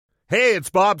Hey, it's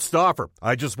Bob Stauffer.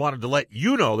 I just wanted to let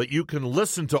you know that you can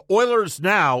listen to Oilers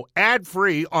Now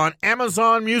ad-free on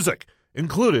Amazon Music,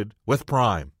 included with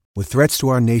Prime. With threats to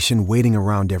our nation waiting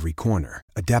around every corner,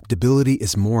 adaptability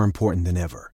is more important than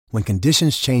ever. When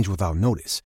conditions change without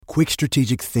notice, quick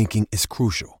strategic thinking is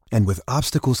crucial. And with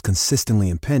obstacles consistently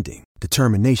impending,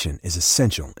 determination is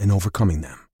essential in overcoming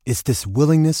them. It's this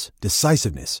willingness,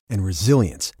 decisiveness, and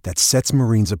resilience that sets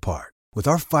Marines apart. With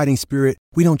our fighting spirit,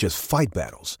 we don't just fight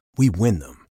battles, we win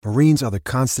them. Marines are the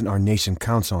constant our nation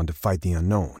counts on to fight the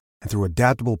unknown. And through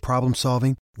adaptable problem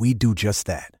solving, we do just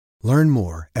that. Learn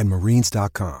more at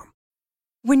marines.com.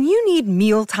 When you need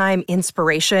mealtime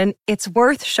inspiration, it's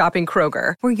worth shopping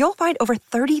Kroger, where you'll find over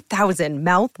 30,000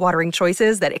 mouth-watering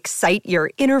choices that excite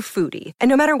your inner foodie. And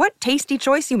no matter what tasty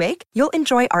choice you make, you'll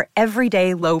enjoy our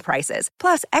everyday low prices,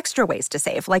 plus extra ways to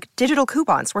save, like digital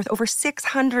coupons worth over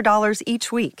 $600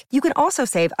 each week. You can also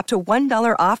save up to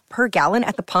 $1 off per gallon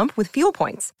at the pump with fuel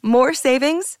points. More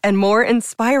savings and more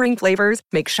inspiring flavors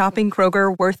make shopping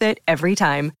Kroger worth it every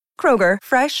time. Kroger,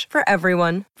 fresh for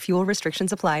everyone. Fuel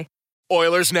restrictions apply.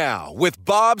 Oilers Now with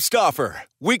Bob Stauffer.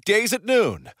 Weekdays at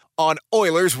noon on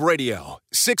Oilers Radio,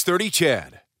 630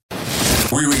 CHED.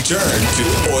 We return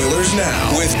to Oilers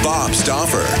Now with Bob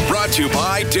Stauffer. Brought to you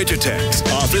by Digitex.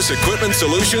 Office Equipment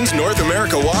Solutions North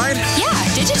America wide? Yeah,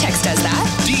 Digitex does that.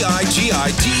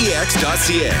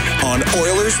 DIGITEX.ca on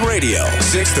Oilers Radio,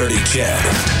 630 CHED.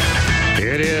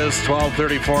 It is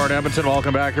 12:34 in Edmonton.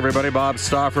 Welcome back, everybody. Bob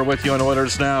Stauffer with you on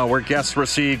Oilers Now, where guests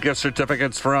receive gift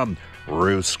certificates from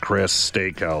Ruth's Chris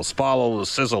Steakhouse. Follow the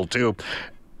sizzle, too.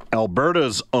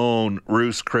 Alberta's own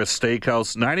Ruth's Chris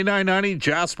Steakhouse, 9990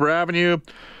 Jasper Avenue.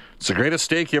 It's the greatest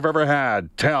steak you've ever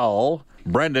had. Tell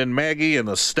Brendan, Maggie, and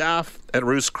the staff at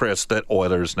Ruth's Chris that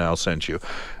Oilers Now sent you.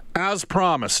 As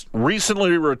promised,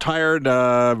 recently retired,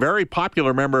 very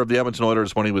popular member of the Edmonton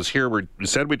Oilers when he was here. We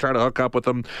said we'd try to hook up with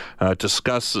him,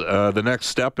 discuss the next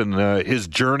step in his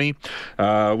journey.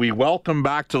 We welcome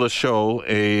back to the show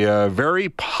a very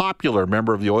popular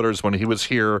member of the Oilers when he was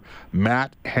here,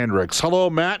 Matt Hendricks. Hello,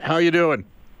 Matt. How you doing?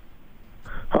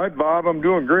 Hi, Bob. I'm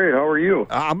doing great. How are you?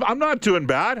 I'm not doing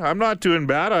bad.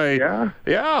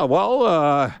 Yeah.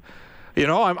 Well, you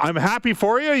know, I'm happy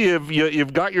for you.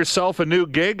 You've got yourself a new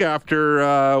gig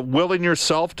after willing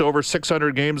yourself to over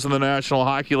 600 games in the National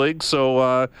Hockey League.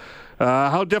 So,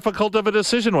 how difficult of a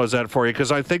decision was that for you?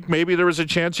 Because I think maybe there was a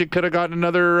chance you could have gotten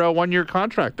another one-year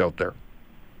contract out there.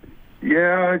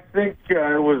 Yeah, I think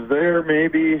I was there,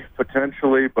 maybe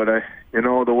potentially, but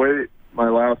the way my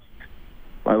last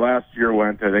year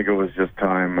went, I think it was just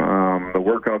time. The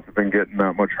workouts have been getting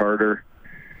that much harder.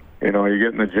 You know, you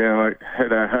get in the gym. I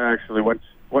actually went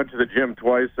to the gym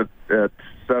twice at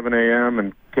 7 a.m.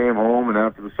 and came home, and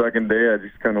after the second day, I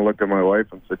just kind of looked at my wife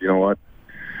and said, you know what,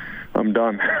 I'm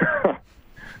done.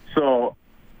 So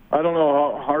I don't know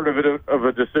how hard of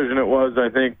a decision it was. I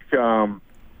think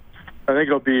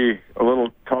it'll be a little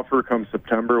tougher come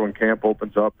September when camp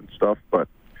opens up and stuff. But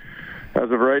as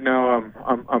of right now,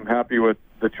 I'm happy with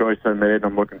the choice I made.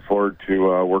 I'm looking forward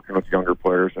to working with younger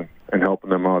players and helping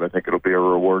them out. I think it'll be a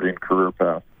rewarding career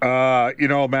path.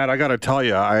 Matt, I got to tell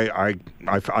you, I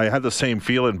had the same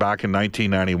feeling back in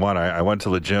 1991. I went to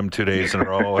the gym 2 days in a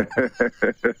row. Those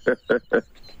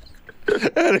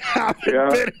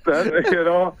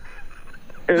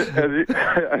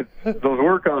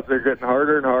workouts are getting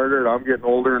harder and harder, and I'm getting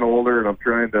older and older, and I'm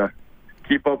trying to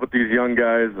keep up with these young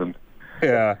guys. And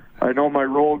yeah, I know my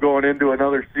role going into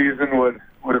another season would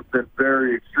have been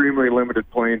very extremely limited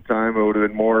playing time. It would have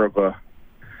been more of a,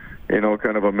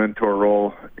 kind of a mentor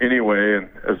role anyway. And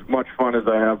as much fun as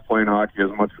I have playing hockey, as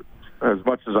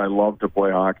much as I love to play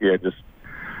hockey, I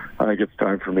think it's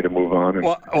time for me to move on and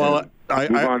move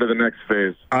on to the next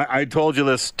phase. I told you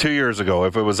this 2 years ago.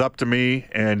 If it was up to me,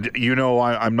 and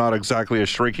I'm not exactly a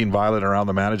shrieking violet around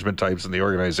the management types in the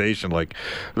organization. Like,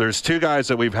 there's two guys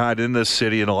that we've had in this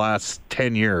city in the last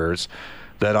 10 years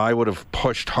that I would have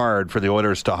pushed hard for the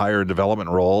Oilers to hire in development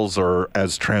roles or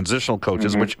as transitional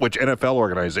coaches, which NFL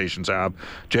organizations have.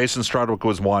 Jason Strudwick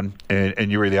was one,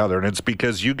 and you were the other. And it's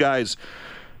because you guys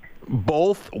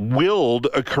both willed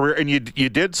a career, and you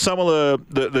did some of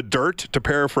the dirt, to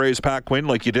paraphrase Pat Quinn,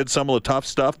 like you did some of the tough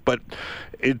stuff, but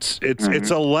it's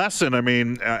a lesson. I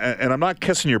mean, and I'm not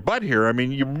kissing your butt here. I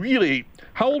mean, you really,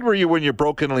 how old were you when you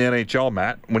broke into the NHL,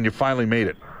 Matt, when you finally made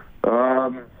it?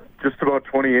 Just about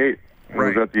 28.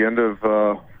 Right. It was at the end of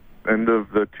the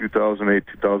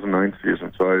 2008-2009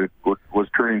 season, so I was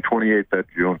turning 28 that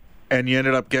June. And you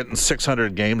ended up getting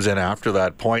 600 games in after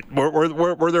that point.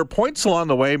 Were there points along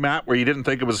the way, Matt, where you didn't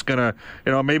think it was going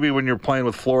to, maybe when you're playing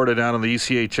with Florida down in the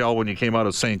ECHL when you came out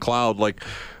of St. Cloud, like,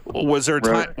 Was there a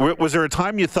time? Was there a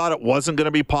time you thought it wasn't going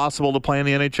to be possible to play in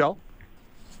the NHL?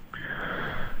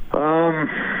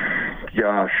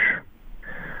 Gosh,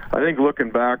 I think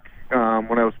looking back,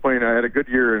 when I was playing, I had a good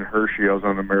year in Hershey. I was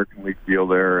on the American League deal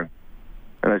there,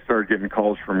 and I started getting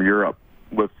calls from Europe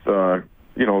with,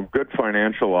 good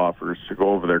financial offers to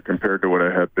go over there compared to what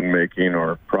I had been making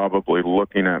or probably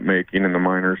looking at making in the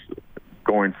minors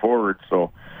going forward.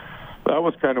 So that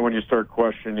was kind of when you start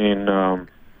questioning,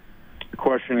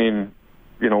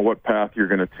 what path you're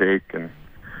going to take, and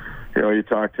you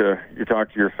talk to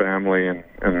your family and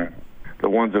the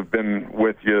ones that have been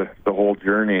with you the whole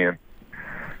journey, and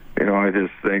I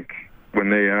just think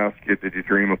when they ask you, did you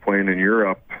dream of playing in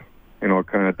Europe? It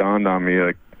kind of dawned on me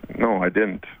like, no, I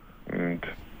didn't. And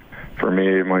for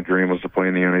me, my dream was to play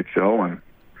in the NHL,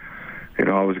 and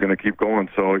I was going to keep going.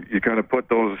 So you kind of put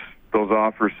those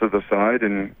offers to the side,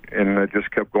 and I just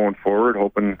kept going forward,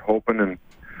 hoping, and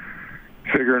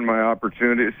figuring my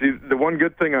opportunity. See, the one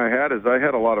good thing I had is I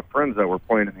had a lot of friends that were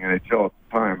playing in the NHL at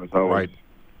the time as I was,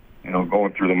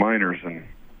 going through the minors, and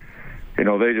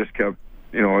they just kept,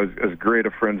 as great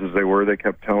of friends as they were, they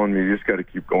kept telling me, you just got to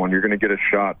keep going. You're going to get a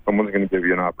shot. Someone's going to give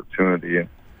you an opportunity, and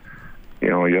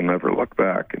you'll never look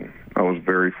back. And I was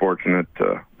very fortunate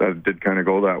that it did kind of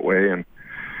go that way, and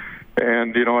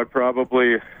I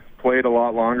probably played a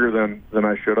lot longer than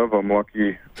I should have. I'm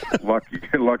lucky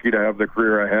to have the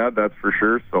career I had, that's for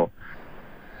sure. So,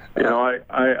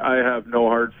 I have no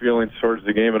hard feelings towards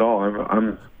the game at all.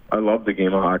 I love the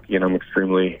game of hockey, and I'm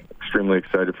extremely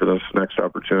excited for this next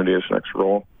opportunity, this next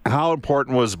role. How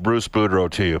important was Bruce Boudreau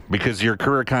to you? Because your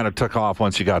career kind of took off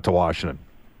once you got to Washington.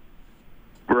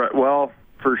 Right. Well,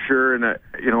 for sure, and it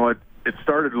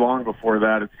started long before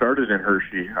that. It started in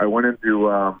Hershey. I went into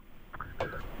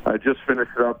I just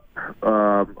finished up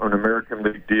an American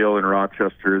League deal in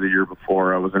Rochester the year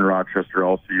before. I was in Rochester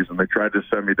all season. They tried to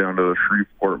send me down to the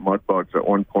Shreveport Mudbugs at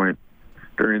one point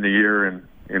during the year, and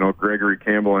Gregory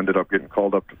Campbell ended up getting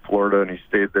called up to Florida, and he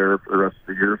stayed there for the rest of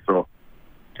the year. So,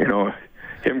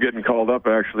 him getting called up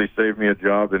actually saved me a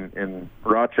job in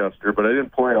Rochester, but I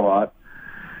didn't play a lot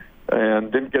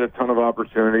and didn't get a ton of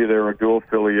opportunity. They were a dual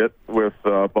affiliate with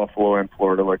Buffalo and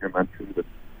Florida, like I mentioned.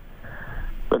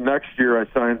 The next year, I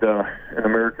signed an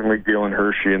American League deal in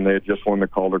Hershey, and they had just won the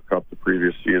Calder Cup the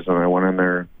previous season. I went in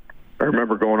there. I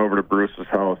remember going over to Bruce's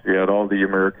house. He had all the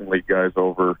American League guys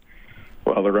over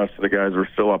while the rest of the guys were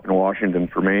still up in Washington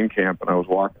for main camp, and I was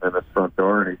walking in his front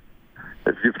door, and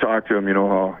if you've talked to him, you know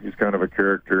how he's kind of a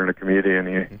character and a comedian.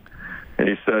 And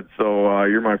he said, so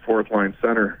you're my fourth-line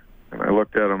center. And I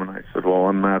looked at him, and I said, well,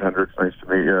 I'm Matt Hendricks. Nice to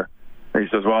meet you. And he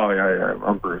says, well, yeah,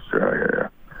 I'm Bruce. Yeah.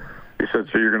 He said,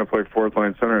 so you're going to play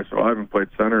fourth-line center? I said, well, I haven't played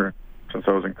center since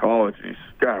I was in college. And he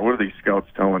said, God, what are these scouts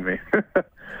telling me?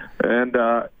 And,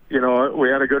 we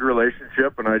had a good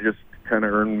relationship, and I just kind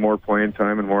of earned more playing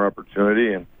time and more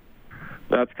opportunity. And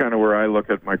that's kind of where I look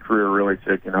at my career really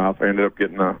taking off. I ended up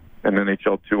getting an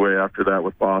NHL two-way after that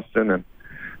with Boston.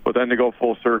 But then to go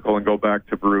full circle and go back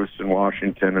to Bruce in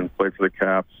Washington and play for the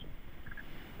Caps,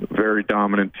 very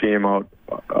dominant team out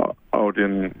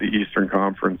in the Eastern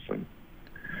Conference. And,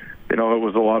 it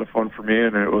was a lot of fun for me,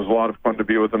 and it was a lot of fun to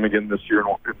be with him again this year in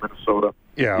Minnesota.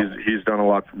 Yeah. He's done a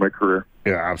lot for my career.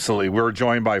 Yeah, absolutely. We're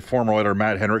joined by former Oiler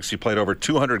Matt Hendricks. He played over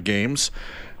 200 games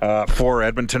for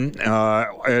Edmonton.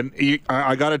 And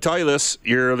I got to tell you this,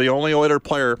 you're the only Oiler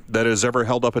player that has ever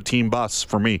held up a team bus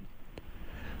for me.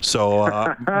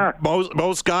 So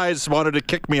most guys wanted to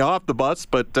kick me off the bus,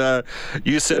 but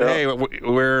you said, "Hey,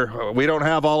 we don't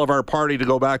have all of our party to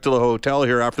go back to the hotel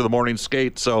here after the morning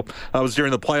skate." So I was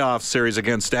during the playoff series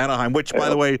against Anaheim, which, by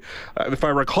the way, if I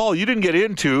recall, you didn't get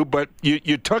into, but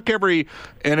you took every,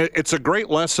 and it's a great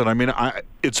lesson. I mean,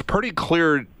 it's pretty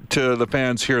clear to the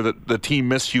fans here that the team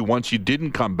missed you once you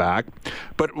didn't come back.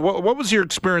 But what was your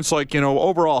experience like,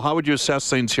 overall? How would you assess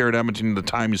things here at Edmonton, the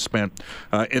time you spent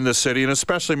in the city, and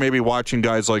especially maybe watching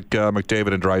guys like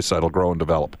McDavid and Draisaitl grow and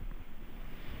develop?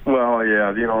 Well,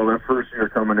 yeah, that first year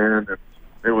coming in,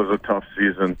 it was a tough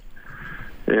season.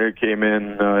 It came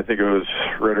in, I think it was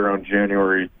right around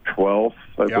January 12th,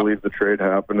 I believe the trade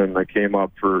happened, and I came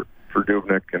up for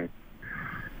Dubnyk, and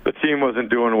the team wasn't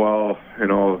doing well,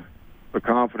 the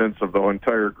confidence of the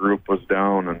entire group was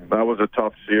down, and that was a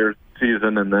tough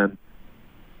season. And then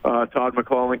Todd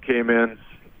McLellan came in.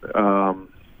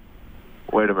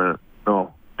 Wait a minute.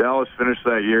 No, Dallas finished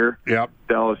that year. Yep.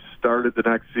 Dallas started the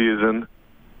next season.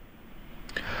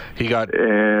 He got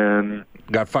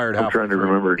fired. I'm trying to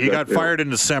remember. He got fired in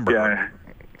December. Yeah.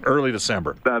 Early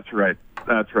December. That's right.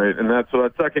 And so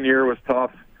that second year was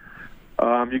tough.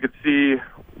 You could see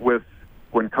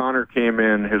when Connor came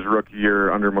in his rookie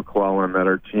year under McLellan that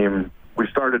our team we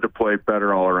started to play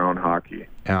better all-around hockey.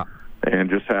 Yeah. And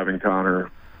just having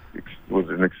Connor was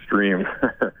an extreme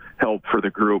help for the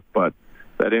group, but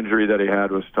that injury that he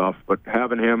had was tough. But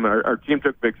having him, our team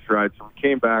took big strides. So we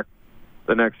came back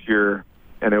the next year,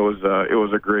 and it was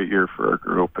a great year for our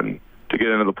group, and to get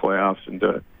into the playoffs and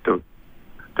to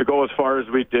go as far as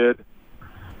we did.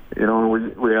 You know,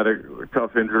 we had a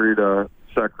tough injury to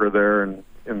Sekera there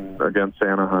and against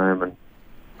Anaheim, and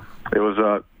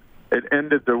it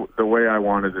ended the way I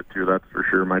wanted it to. That's for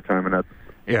sure. My time in that.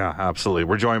 Yeah, absolutely.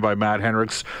 We're joined by Matt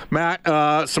Hendricks.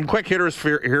 Matt, some quick hitters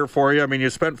here for you. I mean, you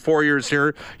spent 4 years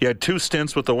here. You had 2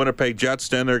 stints with the Winnipeg Jets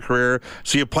to end their career.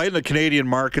 So you played in the Canadian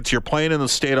markets. You're playing in the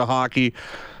state of hockey.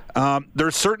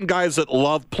 There's certain guys that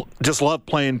just love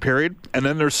playing, period. And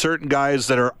then there's certain guys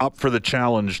that are up for the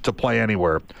challenge to play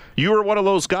anywhere. You were one of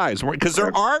those guys. Because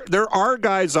there are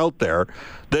guys out there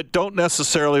that don't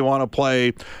necessarily want to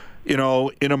play, you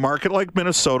know, in a market like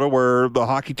Minnesota where the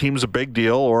hockey team's a big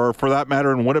deal, or for that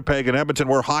matter in Winnipeg and Edmonton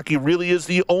where hockey really is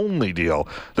the only deal.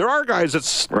 There are guys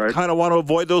that kind of want to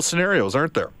avoid those scenarios,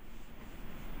 aren't there?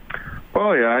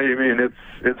 Well, yeah, I mean,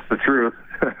 it's the truth.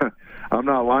 I'm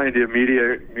not lying to you.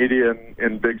 Media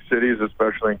in big cities,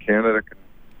 especially in Canada,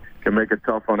 can make it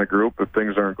tough on a group if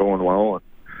things aren't going well. And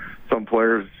some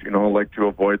players, you know, like to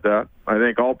avoid that. I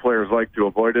think all players like to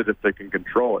avoid it if they can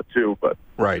control it too. But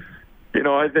right. You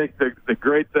know, I think the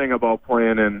great thing about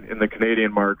playing in the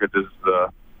Canadian market is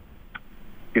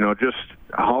just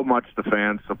how much the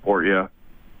fans support you.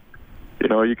 You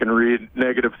know, you can read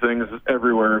negative things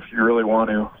everywhere if you really want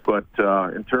to, but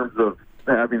in terms of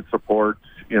having support,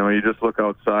 you know, you just look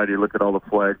outside, you look at all the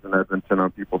flags in Edmonton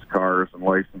on people's cars and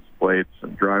license plates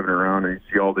and driving around, and you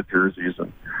see all the jerseys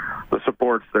and the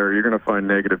support's there. You're going to find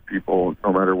negative people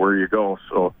no matter where you go,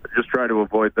 so just try to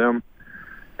avoid them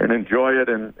and enjoy it.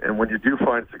 And when you do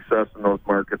find success in those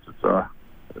markets,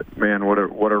 it's man, what a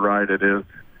ride it is.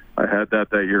 I had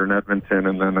that year in Edmonton,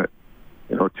 and then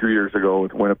 2 years ago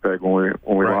with Winnipeg when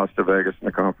we lost to Vegas in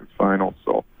the conference finals.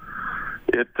 So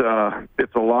it's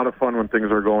a lot of fun when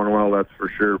things are going well, that's for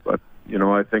sure. But you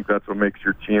know, I think that's what makes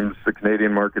your teams, the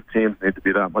Canadian market teams, need to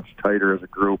be that much tighter as a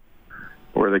group,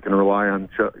 where they can rely on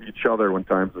each other when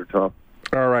times are tough.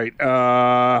 All right.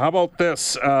 How about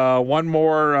this? One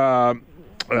more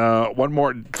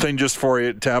thing just for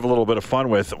you to have a little bit of fun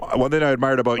with. One thing I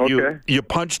admired about you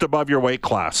punched above your weight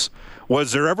class.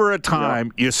 Was there ever a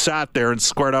time you sat there and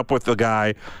squared up with the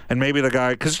guy, and maybe the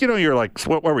guy, because you know you're like,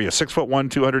 what were you, 6'1",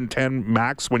 210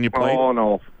 max when you played? Oh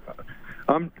no,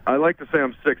 I like to say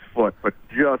I'm 6 foot, but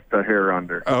just a hair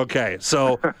under. Okay,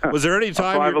 so was there any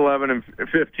time 5'11" and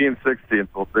 15, 16?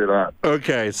 We'll say that.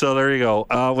 Okay, so there you go.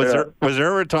 Was there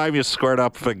ever a time you squared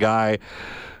up with a guy,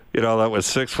 you know, that was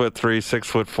 6'3",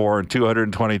 6'4", and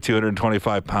 220,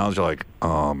 225 pounds? You're like,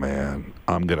 oh man,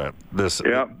 I'm gonna this.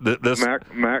 Yeah, this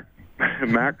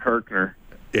Matt Kirkner.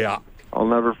 Yeah. I'll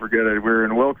never forget it. We were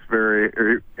in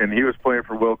Wilkes-Barre, and he was playing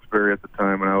for Wilkes-Barre at the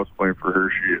time, and I was playing for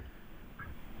Hershey.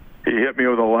 He hit me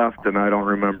with a left, and I don't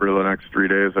remember the next 3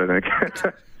 days, I think.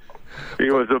 He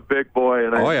was a big boy,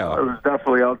 and I was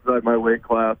definitely outside my weight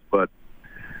class, but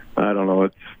I don't know.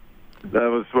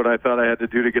 That was what I thought I had to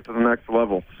do to get to the next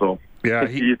level. So yeah,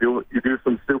 you do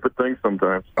some stupid things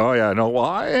sometimes. Oh yeah, no.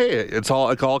 Well, it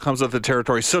all comes with the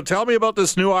territory. So tell me about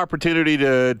this new opportunity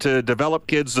to develop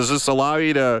kids. Does this allow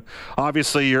you to?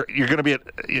 Obviously, you're going to be at.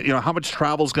 You know, how much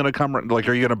travel's going to come? Like,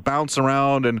 are you going to bounce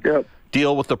around and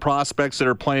deal with the prospects that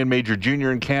are playing major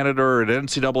junior in Canada or at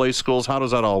NCAA schools? How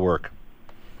does that all work?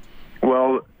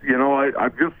 Well, you know,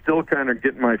 I'm just still kind of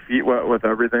getting my feet wet with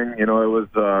everything. You know, it was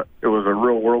a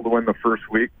real whirlwind the first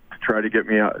week to try to get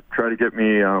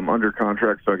me under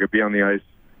contract so I could be on the ice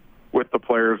with the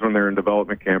players when they're in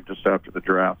development camp just after the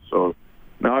draft. So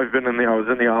now I was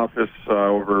in the office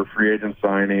over free agent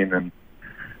signing and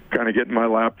kind of getting my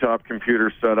laptop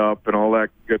computer set up and all that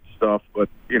good stuff. But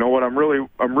you know what I'm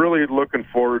really looking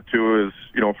forward to is,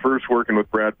 you know, first working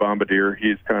with Brad Bombardier.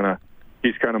 He's kind of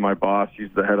my boss.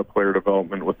 He's the head of player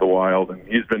development with the Wild, and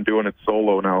he's been doing it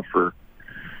solo now for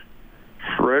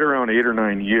right around 8 or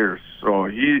 9 years. So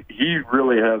he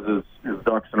really has his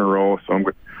ducks in a row. So I'm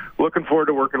looking forward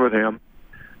to working with him.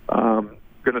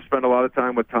 Going to spend a lot of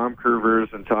time with Tom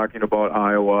Curvers and talking about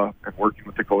Iowa and working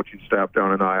with the coaching staff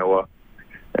down in Iowa,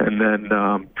 and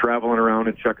then traveling around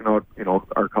and checking out, you know,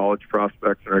 our college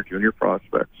prospects and our junior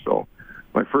prospects. So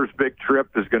my first big trip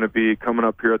is going to be coming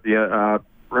up here at the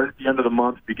right at the end of the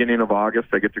month, beginning of August.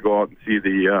 I get to go out and see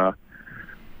the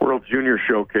World Junior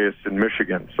Showcase in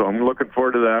Michigan. So I'm looking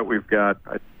forward to that. We've got,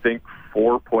 I think,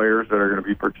 4 players that are going to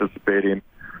be participating.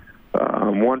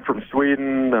 One from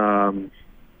Sweden,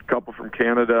 a couple from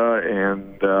Canada,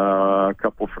 and a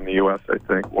couple from the U.S., I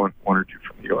think, one or two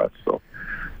from the U.S. So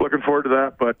looking forward to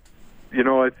that. But,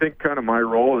 I think kind of my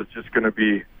role is just going to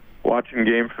be watching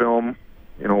game film,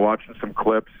 watching some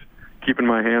clips, keeping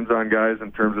my hands on guys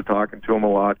in terms of talking to them a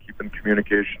lot, keeping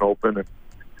communication open, and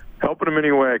helping them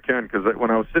any way I can. Because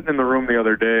when I was sitting in the room the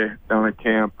other day down at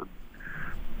camp,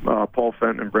 Paul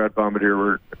Fenton and Brad Bombardier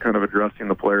were kind of addressing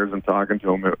the players and talking to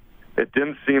them. It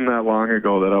didn't seem that long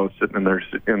ago that I was sitting in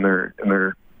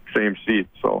their same seat.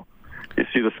 So you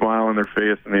see the smile on their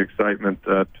face and the excitement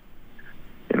that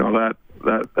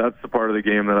that's the part of the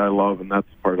game that I love, and that's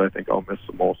the part I think I'll miss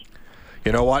the most.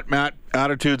 You know what, Matt?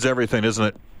 Attitude's everything, isn't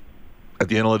it? At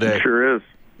the end of the day, it sure is.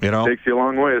 Takes you a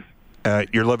long ways.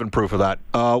 You're living proof of that.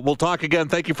 We'll talk again.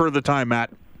 Thank you for the time,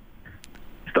 Matt.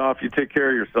 Stoff, you take care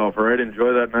of yourself, all right?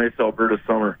 Enjoy that nice Alberta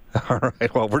summer. All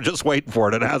right. Well, we're just waiting for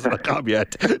it. It hasn't come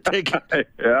yet. Take care.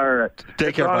 Yeah, all right.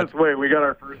 Take care, bud. Wait, we got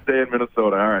our first day in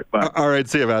Minnesota. All right, bye. All right,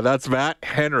 see you, man. That's Matt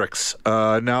Hendricks,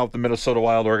 now the Minnesota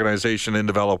Wild organization in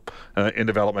development.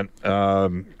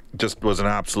 Just was an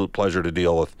absolute pleasure to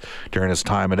deal with during his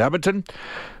time in Edmonton.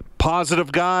 Positive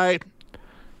guy,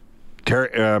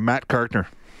 Matt Carkner.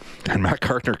 And Matt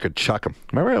Carkner could chuck him.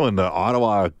 Remember when the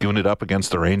Ottawa gooned it up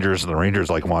against the Rangers, and the Rangers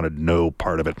wanted no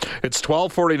part of it? It's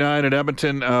 12:49 in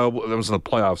Edmonton. That was in the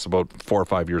playoffs about 4 or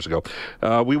 5 years ago.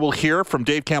 We will hear from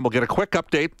Dave Campbell, get a quick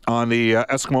update on the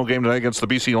Eskimo game tonight against the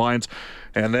BC Lions.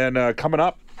 And then coming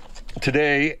up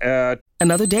today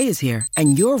Another day is here,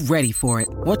 and you're ready for it.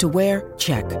 What to wear?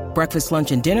 Check. Breakfast,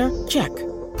 lunch, and dinner? Check.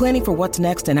 Planning for what's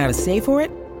next and how to save for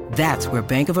it? That's where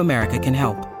Bank of America can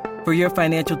help. For your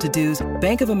financial to-dos,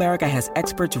 Bank of America has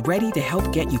experts ready to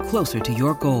help get you closer to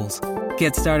your goals.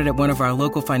 Get started at one of our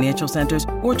local financial centers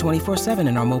or 24/7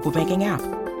 in our mobile banking app.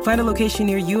 Find a location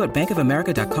near you at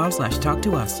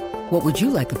bankofamerica.com/talktous. What would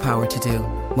you like the power to do?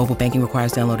 Mobile banking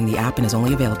requires downloading the app and is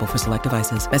only available for select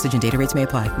devices. Message and data rates may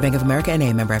apply. Bank of America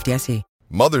NA, member FDIC.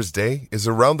 Mother's Day is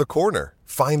around the corner.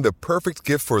 Find the perfect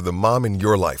gift for the mom in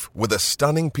your life with a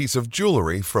stunning piece of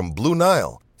jewelry from Blue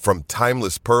Nile. From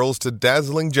timeless pearls to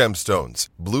dazzling gemstones,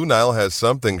 Blue Nile has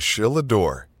something she'll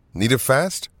adore. Need it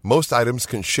fast? Most items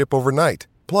can ship overnight.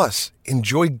 Plus,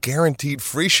 enjoy guaranteed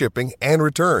free shipping and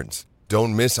returns.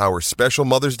 Don't miss our special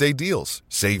Mother's Day deals.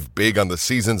 Save big on the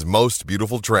season's most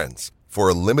beautiful trends. For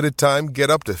a limited time, get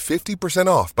up to 50%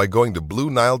 off by going to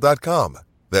BlueNile.com.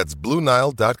 That's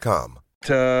BlueNile.com.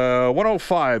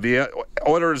 105, the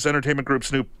Oilers Entertainment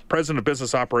Group's new President of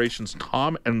Business Operations,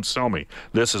 Tom Anselmi.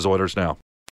 This is Oilers Now.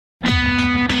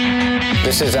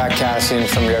 This is Zach Cassian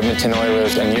from your Edmonton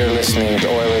Oilers, and you're listening to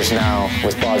Oilers Now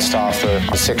with Bob Stauffer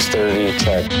on 630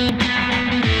 CHED.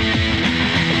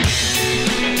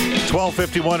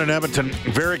 12:51 in Edmonton.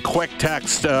 Very quick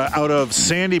text out of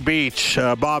Sandy Beach.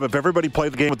 Bob, if everybody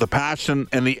played the game with the passion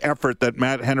and the effort that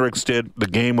Matt Hendricks did, the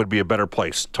game would be a better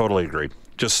place. Totally agree.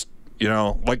 Just,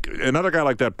 like another guy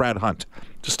like that, Brad Hunt.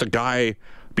 Just a guy,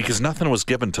 because nothing was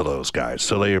given to those guys,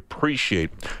 so they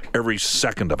appreciate every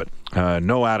second of it.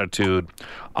 No attitude.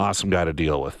 Awesome guy to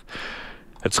deal with.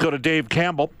 Let's go to Dave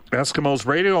Campbell, Eskimos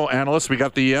radio analyst. We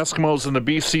got the Eskimos and the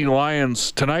BC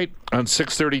Lions tonight on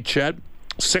 6:30 CHED.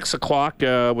 6 o'clock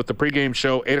with the pregame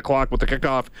show, 8 o'clock with the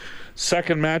kickoff.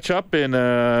 Second matchup in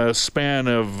a span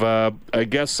of,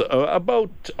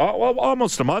 about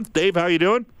almost a month. Dave, how you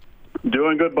doing?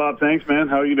 Doing good, Bob. Thanks, man.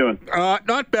 How are you doing?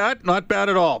 Not bad. Not bad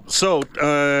at all. So,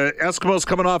 Eskimos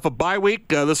coming off a bye week.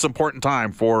 This is an important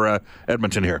time for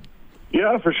Edmonton here.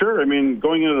 Yeah, for sure. I mean,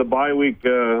 going into the bye week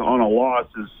on a loss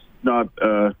is not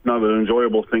an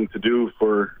enjoyable thing to do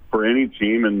for any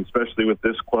team, and especially with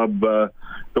this club.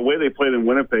 The way they played in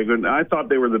Winnipeg, and I thought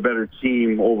they were the better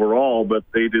team overall, but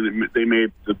they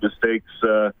made the mistakes.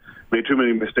 Made too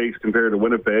many mistakes compared to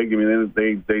Winnipeg. I mean,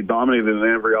 they dominated in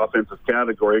every offensive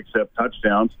category except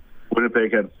touchdowns.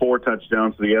 Winnipeg had 4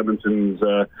 touchdowns to the Edmonton's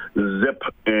zip,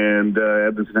 and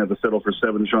Edmonton had to settle for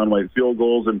 7 Sean White field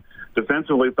goals. And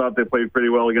defensively, thought they played pretty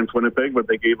well against Winnipeg, but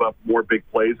they gave up more big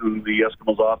plays, and the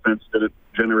Eskimos' offense didn't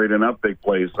generate enough big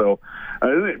plays. So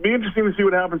it'd be interesting to see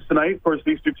what happens tonight. Of course,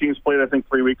 these two teams played, I think,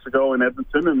 3 weeks ago in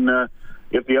Edmonton, and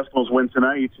if the Eskimos win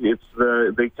tonight,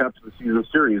 they capture the season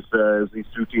series, as these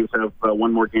two teams have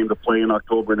one more game to play in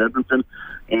October in Edmonton.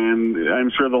 And I'm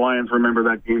sure the Lions remember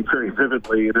that game very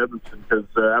vividly in Edmonton, because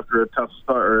after a tough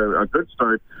start, or a good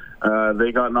start,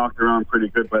 they got knocked around pretty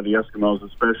good by the Eskimos,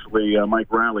 especially Mike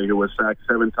Riley, who was sacked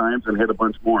 7 times and hit a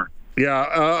bunch more.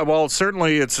 Yeah, well,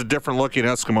 certainly it's a different-looking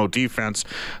Eskimo defense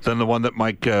than the one that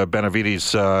Mike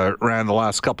Benavides ran the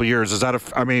last couple of years. Is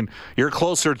that you're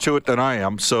closer to it than I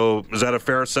am, so is that a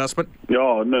fair assessment?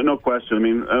 No question. I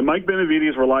mean, Mike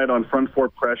Benavides relied on front four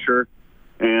pressure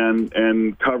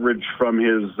and coverage from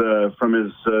his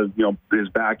his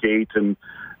back eight, and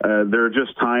there are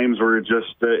just times where it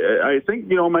just I think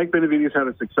Mike Benavides had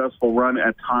a successful run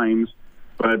at times,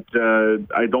 but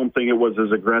I don't think it was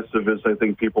as aggressive as I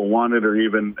think people wanted, or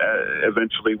even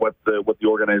eventually what the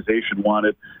organization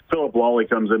wanted. Philip Lawley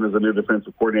comes in as a new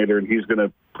defensive coordinator, and he's going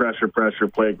to pressure,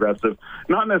 play aggressive.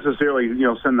 Not necessarily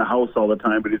send the house all the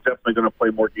time, but he's definitely going to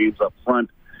play more games up front.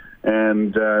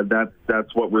 And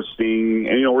that's what we're seeing.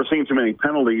 And we're seeing too many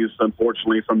penalties,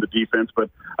 unfortunately, from the defense.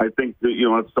 But I think that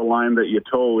it's the line that you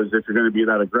toe is if you're going to be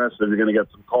that aggressive, you're going to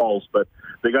get some calls. But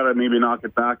they got to maybe knock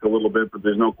it back a little bit. But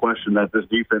there's no question that this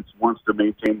defense wants to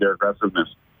maintain their aggressiveness.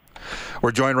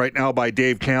 We're joined right now by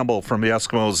Dave Campbell from the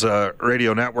Eskimos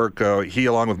radio network. He,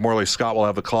 along with Morley Scott, will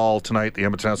have the call tonight. The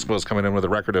Edmonton Eskimos coming in with a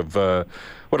record of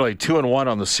 2-1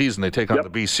 on the season. They take on the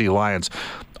BC Lions.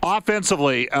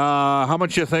 Offensively, how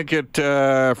much you think it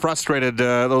frustrated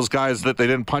those guys that they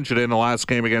didn't punch it in the last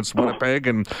game against Winnipeg,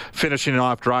 and finishing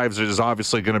off drives is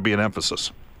obviously going to be an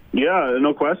emphasis. Yeah,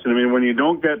 no question. I mean, when you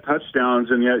don't get touchdowns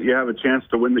and yet you have a chance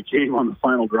to win the game on the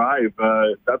final drive,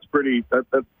 that's pretty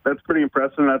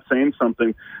impressive. That's saying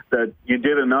something, that you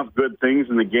did enough good things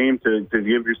in the game to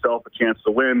give yourself a chance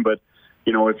to win. But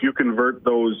if you convert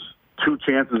those 2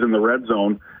 chances in the red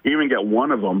zone, you even get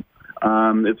one of them,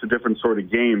 it's a different sort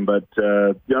of game. But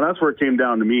that's where it came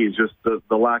down to me, is just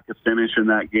the lack of finish in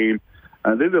that game.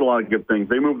 They did a lot of good things.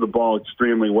 They moved the ball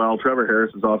extremely well. Trevor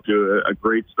Harris is off to a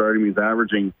great start. He's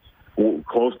averaging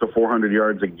close to 400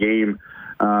 yards a game.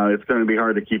 It's going to be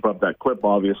hard to keep up that clip,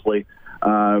 obviously.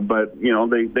 But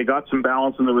they got some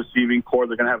balance in the receiving core.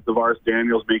 They're going to have Tavares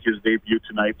Daniels make his debut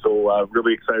tonight, so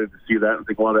really excited to see that. I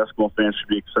think a lot of Eskimo fans should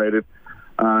be excited.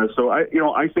 So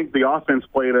I think the offense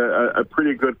played a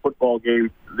pretty good football game.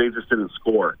 They just didn't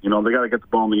score. They got to get the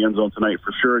ball in the end zone tonight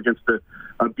for sure against a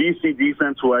BC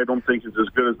defense who I don't think is as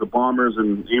good as the Bombers,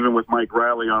 and even with Mike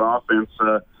Riley on offense,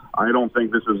 I don't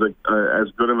think this is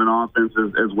as good of an offense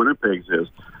as Winnipeg's is.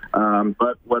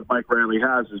 But what Mike Riley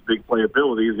has is big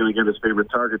playability. He's going to get his favorite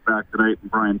target back tonight in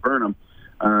Brian Burnham.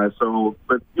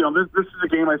 But this is a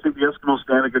game I think the Eskimos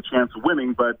stand a good chance of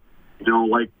winning. But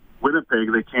like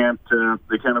Winnipeg, they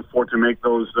can't afford to make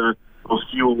those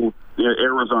few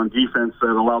errors on defense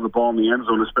that allow the ball in the end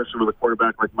zone, especially with a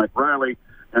quarterback like Mike Riley.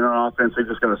 And on offense, they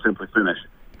just got to simply finish.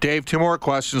 Dave, 2 more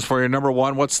questions for you. Number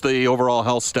one, what's the overall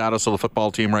health status of the football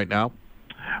team right now?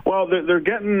 Well, they're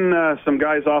getting some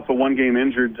guys off of 1 game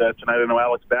injured tonight. I know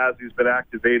Alex Bazzi's been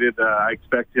activated. I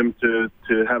expect him to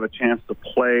have a chance to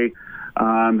play.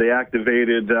 They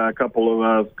activated a couple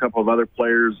of other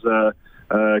players.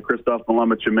 Christoph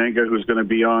Malama-Chimenga, who's going to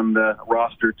be on the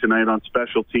roster tonight on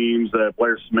special teams.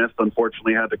 Blair Smith,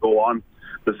 unfortunately, had to go on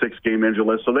the 6-game injured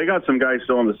list. So they got some guys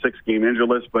still on the 6-game injured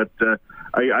list, but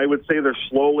I would say they're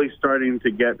slowly starting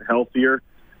to get healthier,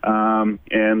 and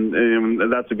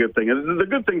that's a good thing. And the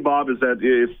good thing, Bob, is that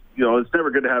it's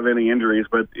never good to have any injuries,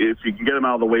 but if you can get them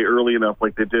out of the way early enough,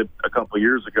 like they did a couple of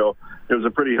years ago, it was a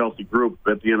pretty healthy group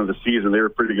at the end of the season. They were a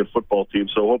pretty good football team,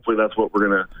 so hopefully that's what we're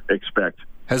going to expect.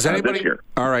 Has anybody?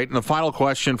 All right, and the final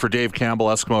question for Dave Campbell,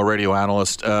 Eskimo radio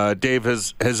analyst. Dave,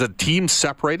 has a team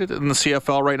separated in the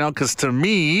CFL right now? Because to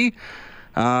me,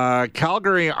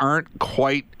 Calgary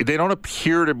they don't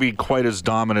appear to be quite as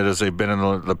dominant as they've been in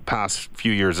the past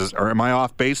few years. Am I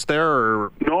off base there?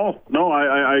 Or? No,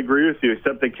 I agree with you,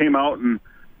 except they came out and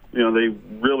they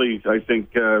really, I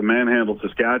think, manhandled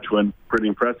Saskatchewan pretty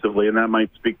impressively, and that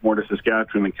might speak more to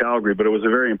Saskatchewan than Calgary, but it was a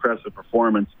very impressive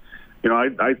performance.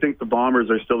 I think the Bombers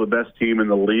are still the best team in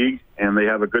the league, and they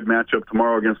have a good matchup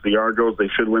tomorrow against the Argos. They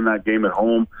should win that game at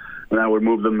home, and that would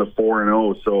move them to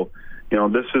 4-0. So,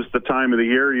 this is the time of the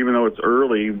year, even though it's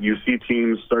early, you see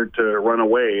teams start to run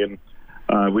away,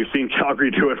 and we've seen Calgary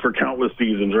do it for countless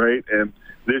seasons, right? And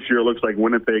this year it looks like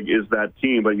Winnipeg is that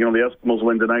team. But, the Eskimos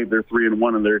win tonight. They're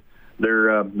 3-1, and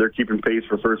they're keeping pace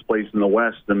for first place in the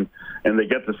West, and they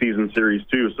get the season series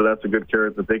too. So that's a good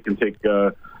carrot that they can take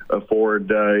forward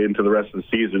into the rest of the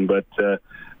season. But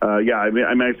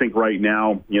I think right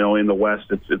now, in the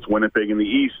West, it's Winnipeg. In the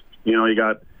East, you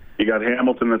got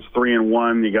Hamilton that's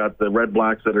 3-1. You got the Red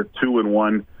Blacks that are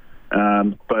 2-1.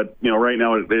 But right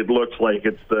now it looks like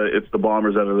it's the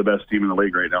Bombers that are the best team in the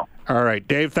league right now. All right,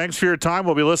 Dave. Thanks for your time.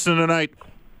 We'll be listening tonight.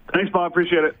 Thanks, Bob.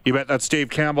 Appreciate it. You bet. That's Dave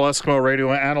Campbell, Eskimo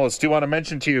radio analyst. Do want to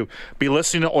mention to you, be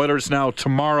listening to Oilers Now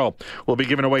tomorrow. We'll be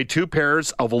giving away 2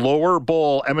 pairs of Lower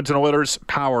Bowl Edmonton Oilers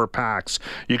Power Packs.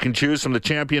 You can choose from the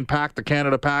Champion Pack, the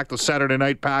Canada Pack, the Saturday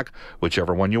Night Pack,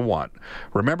 whichever one you want.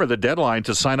 Remember, the deadline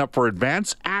to sign up for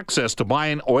advance access to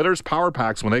buying Oilers Power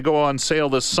Packs when they go on sale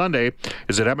this Sunday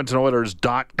is at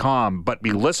EdmontonOilers.com. But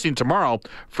be listening tomorrow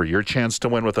for your chance to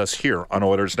win with us here on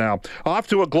Oilers Now. Off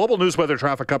to a global news weather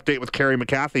traffic update with Carrie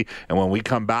McCarthy. And when we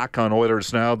come back on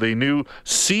Oilers Now, the new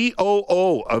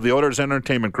COO of the Oilers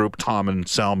Entertainment Group, Tom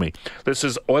Anselmi. This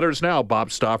is Oilers Now.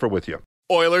 Bob Stauffer with you.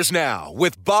 Oilers Now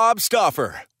with Bob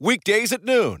Stauffer. Weekdays at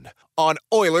noon on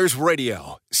Oilers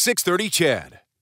Radio, 630 CHED.